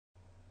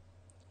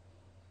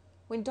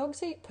When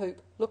dogs eat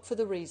poop, look for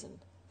the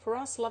reason. For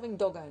us loving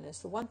dog owners,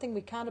 the one thing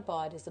we can't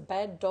abide is the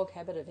bad dog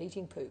habit of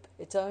eating poop,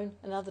 its own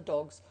and other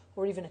dogs,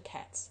 or even a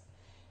cat's.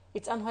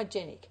 It's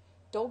unhygienic.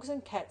 Dogs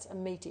and cats are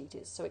meat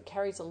eaters, so it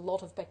carries a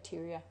lot of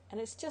bacteria,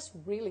 and it's just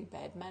really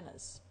bad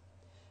manners.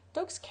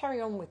 Dogs carry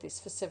on with this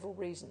for several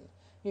reasons: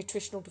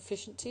 nutritional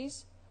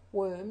deficiencies,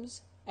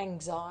 worms,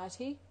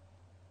 anxiety,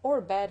 or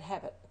a bad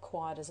habit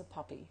acquired as a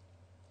puppy.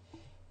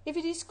 If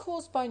it is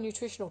caused by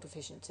nutritional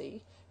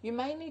deficiency, you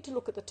may need to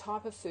look at the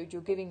type of food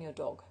you're giving your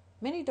dog.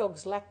 Many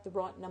dogs lack the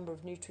right number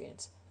of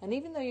nutrients, and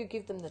even though you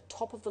give them the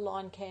top of the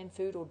line canned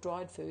food or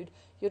dried food,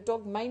 your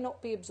dog may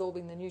not be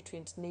absorbing the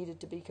nutrients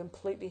needed to be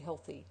completely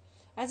healthy.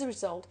 As a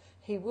result,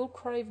 he will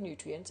crave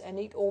nutrients and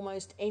eat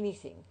almost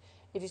anything.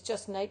 It is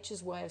just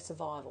nature's way of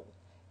survival.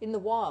 In the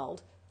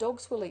wild,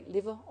 dogs will eat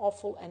liver,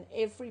 offal, and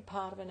every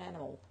part of an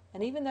animal,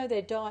 and even though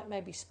their diet may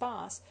be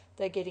sparse,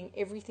 they're getting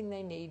everything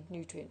they need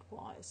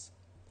nutrient-wise.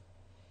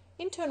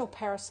 Internal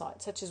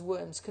parasites such as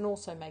worms can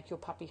also make your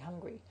puppy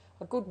hungry.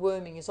 A good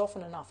worming is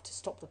often enough to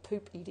stop the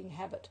poop eating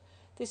habit.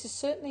 This is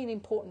certainly an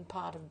important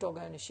part of dog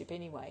ownership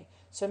anyway,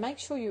 so make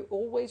sure you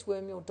always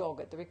worm your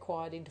dog at the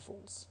required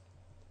intervals.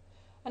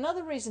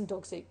 Another reason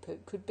dogs eat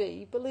poop could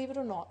be, believe it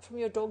or not, from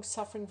your dog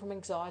suffering from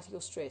anxiety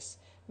or stress.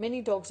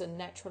 Many dogs are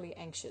naturally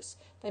anxious.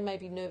 They may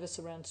be nervous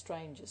around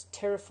strangers,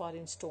 terrified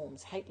in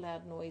storms, hate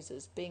loud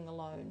noises, being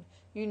alone.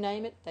 You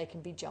name it, they can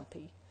be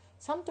jumpy.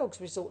 Some dogs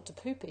resort to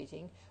poop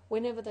eating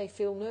whenever they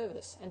feel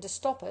nervous, and to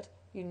stop it,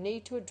 you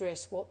need to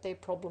address what their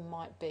problem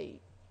might be.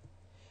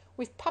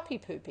 With puppy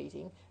poop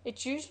eating,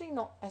 it's usually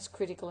not as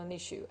critical an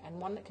issue,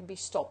 and one that can be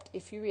stopped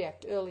if you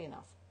react early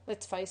enough.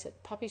 Let's face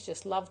it, puppies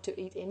just love to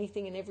eat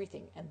anything and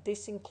everything, and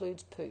this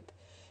includes poop.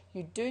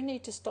 You do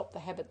need to stop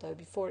the habit though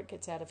before it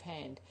gets out of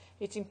hand.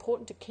 It's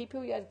important to keep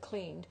your yard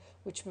cleaned,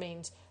 which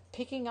means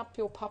picking up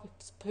your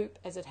puppy's poop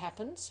as it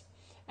happens,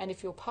 and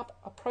if your pup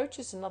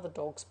approaches another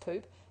dog's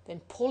poop,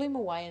 then pull him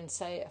away and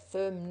say a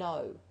firm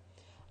no.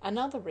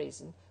 Another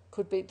reason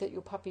could be that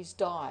your puppy's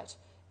diet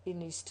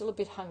and he's still a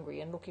bit hungry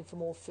and looking for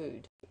more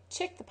food.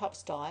 Check the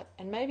pup's diet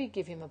and maybe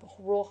give him a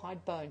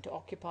rawhide bone to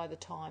occupy the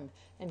time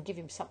and give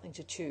him something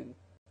to chew.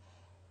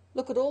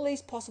 Look at all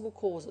these possible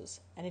causes,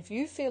 and if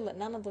you feel that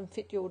none of them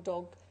fit your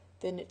dog,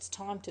 then it's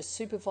time to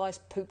supervise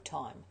poop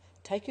time.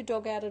 Take your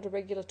dog out at a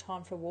regular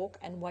time for a walk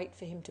and wait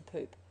for him to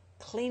poop.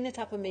 Clean it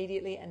up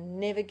immediately and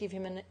never give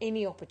him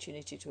any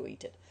opportunity to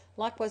eat it.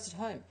 Likewise at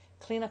home,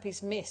 clean up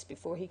his mess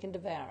before he can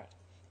devour it.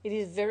 It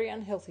is very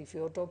unhealthy for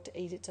your dog to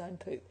eat its own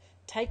poop.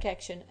 Take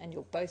action and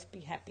you'll both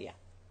be happier.